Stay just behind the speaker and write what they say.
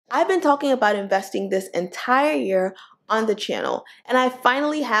I've been talking about investing this entire year on the channel, and I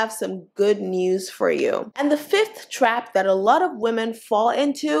finally have some good news for you. And the fifth trap that a lot of women fall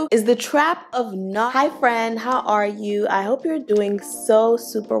into is the trap of not. Hi friend, how are you? I hope you're doing so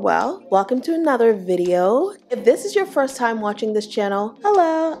super well. Welcome to another video. If this is your first time watching this channel,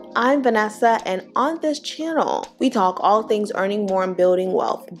 hello, I'm Vanessa, and on this channel, we talk all things earning more and building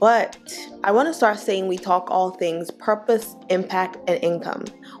wealth. But I want to start saying we talk all things purpose, impact, and income.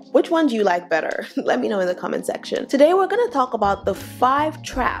 Which one do you like better? Let me know in the comment section. Today we're going to talk about the 5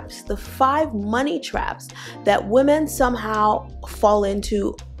 traps, the 5 money traps that women somehow fall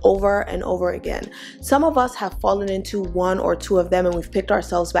into over and over again. Some of us have fallen into 1 or 2 of them and we've picked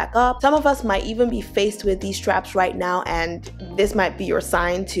ourselves back up. Some of us might even be faced with these traps right now, and this might be your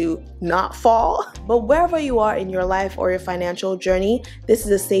sign to not fall. But wherever you are in your life or your financial journey, this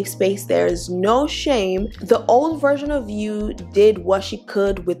is a safe space. There is no shame. The old version of you did what she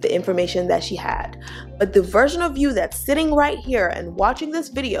could with the information that she had. But the version of you that's sitting right here and watching this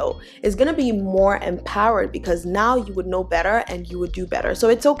video is gonna be more empowered because now you would know better and you would do better. So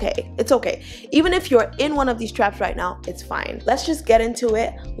it's okay. It's okay. Even if you're in one of these traps right now, it's fine. Let's just get into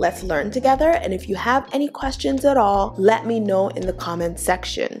it. Let's learn together. And if you have any questions at all, let me know in the comment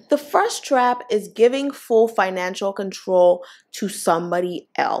section. The first trap is giving full financial control to somebody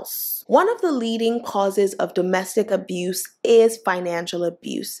else. One of the leading causes of domestic abuse is financial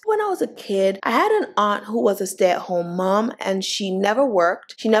abuse. When I was a kid, I had an aunt who was a stay-at-home mom and she never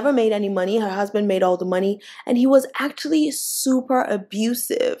worked. She never made any money. Her husband made all the money and he was actually super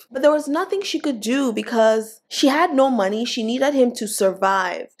abusive. But there was nothing she could do because she had no money. She needed him to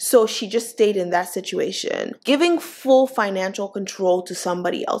survive. So she just stayed in that situation. Giving full financial control to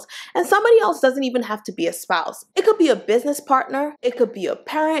somebody else. And somebody else doesn't even have to be a spouse. It could be a business partner. It could be a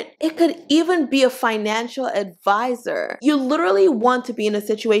parent. It could even be a financial advisor. You literally want to be in a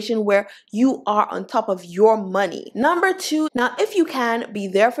situation where you are on top of your money. Number 2, now if you can, be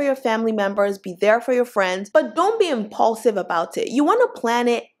there for your family members, be there for your friends, but don't be impulsive about it. You want to plan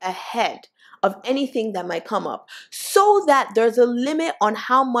it ahead of anything that might come up so that there's a limit on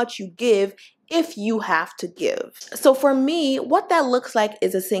how much you give if you have to give. So for me, what that looks like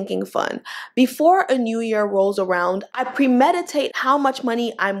is a sinking fund. Before a new year rolls around, I premeditate how much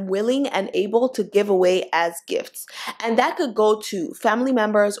money I'm willing and able to give away as gifts. And that could go to family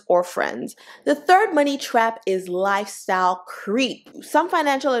members or friends. The third money trap is lifestyle creep. Some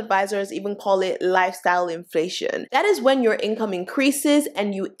financial advisors even call it lifestyle inflation. That is when your income increases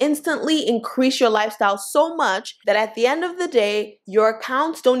and you instantly increase your lifestyle so much that at the end of the day, your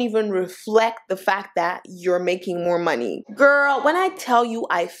accounts don't even reflect the fact that you're making more money. Girl, when I tell you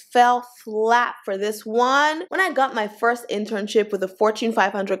I fell flat for this one, when I got my first internship with a Fortune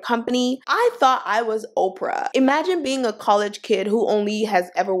 500 company, I thought I was Oprah. Imagine being a college kid who only has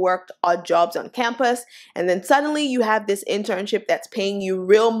ever worked odd jobs on campus, and then suddenly you have this internship that's paying you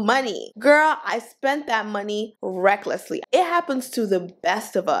real money. Girl, I spent that money recklessly. It happens to the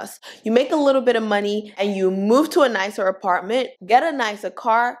best of us. You make a little bit of money and you move to a nicer apartment, get a nicer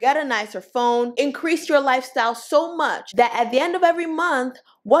car, get a nicer phone, increase your lifestyle so much that at the end of every month,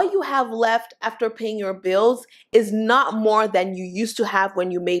 what you have left after paying your bills is not more than you used to have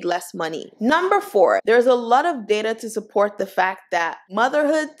when you made less money. Number 4, there's a lot of data to support the fact that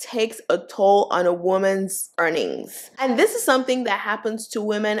motherhood takes a toll on a woman's earnings. And this is something that happens to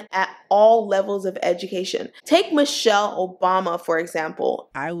women at all levels of education. Take Michelle Obama, for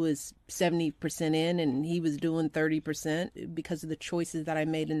example. I was 70% in and he was doing 30% because of the choices that I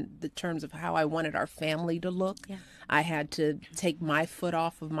made in the terms of how I wanted our family to look. Yeah. I had to take my foot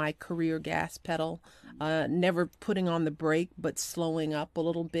off of my career gas pedal, never putting on the brake, but slowing up a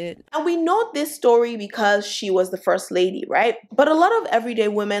little bit. And we know this story because she was the first lady, right? But a lot of everyday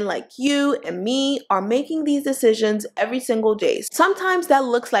women like you and me are making these decisions every single day. Sometimes that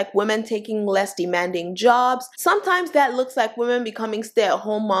looks like women taking less demanding jobs. Sometimes that looks like women becoming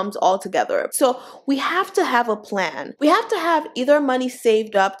stay-at-home moms altogether. So we have to have a plan. We have to have either money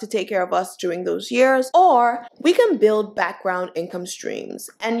saved up to take care of us during those years, or we can build background income streams.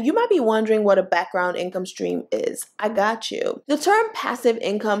 And you might be wondering what a background income stream is. I got you. The term passive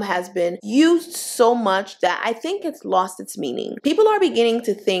income has been used so much that I think it's lost its meaning. People are beginning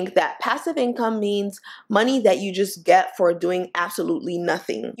to think that passive income means money that you just get for doing absolutely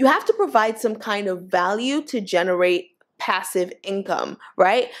nothing. You have to provide some kind of value to generate passive income,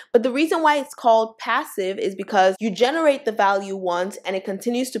 right? But the reason why it's called passive is because you generate the value once and it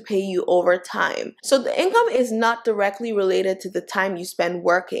continues to pay you over time. So the income is not directly related to the time you spend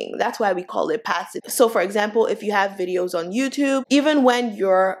working. That's why we call it passive. So for example, if you have videos on YouTube, even when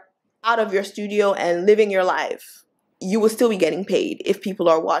you're out of your studio and living your life, you will still be getting paid if people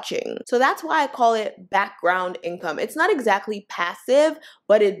are watching. So that's why I call it background income. It's not exactly passive,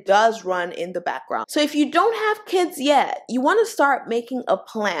 but it does run in the background. So if you don't have kids yet, you want to start making a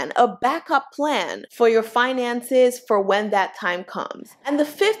plan, a backup plan for your finances for when that time comes. And the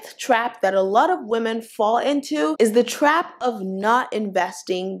fifth trap that a lot of women fall into is the trap of not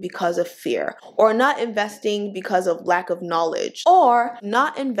investing because of fear, or not investing because of lack of knowledge, or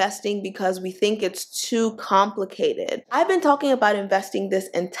not investing because we think it's too complicated. I've been talking about investing this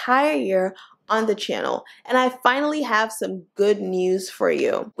entire year on the channel, and I finally have some good news for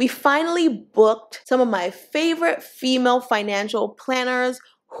you. We finally booked some of my favorite female financial planners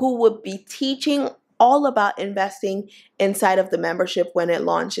who would be teaching all about investing inside of the membership when it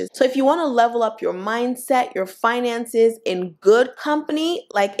launches. So if you want to level up your mindset, your finances in good company,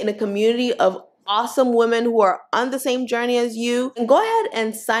 like in a community of awesome women who are on the same journey as you, and go ahead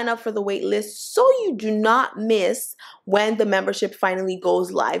and sign up for the wait list so you do not miss when the membership finally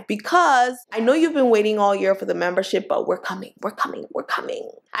goes live. Because I know you've been waiting all year for the membership, but we're coming.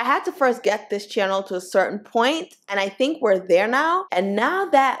 I had to first get this channel to a certain point, and I think we're there now. And now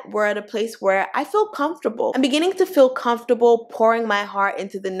that we're at a place where I feel comfortable, I'm beginning to feel comfortable pouring my heart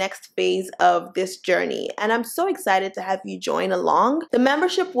into the next phase of this journey. And I'm so excited to have you join along. The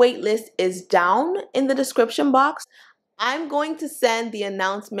membership waitlist is down in the description box. I'm going to send the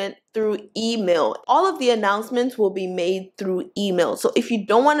announcement through email. All of the announcements will be made through email. So if you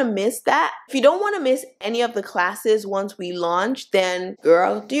don't want to miss that, if you don't want to miss any of the classes once we launch, then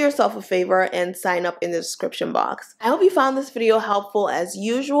girl, do yourself a favor and sign up in the description box. I hope you found this video helpful as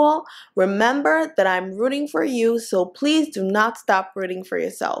usual. Remember that I'm rooting for you, so please do not stop rooting for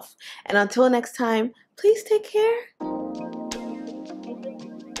yourself. And until next time, please take care.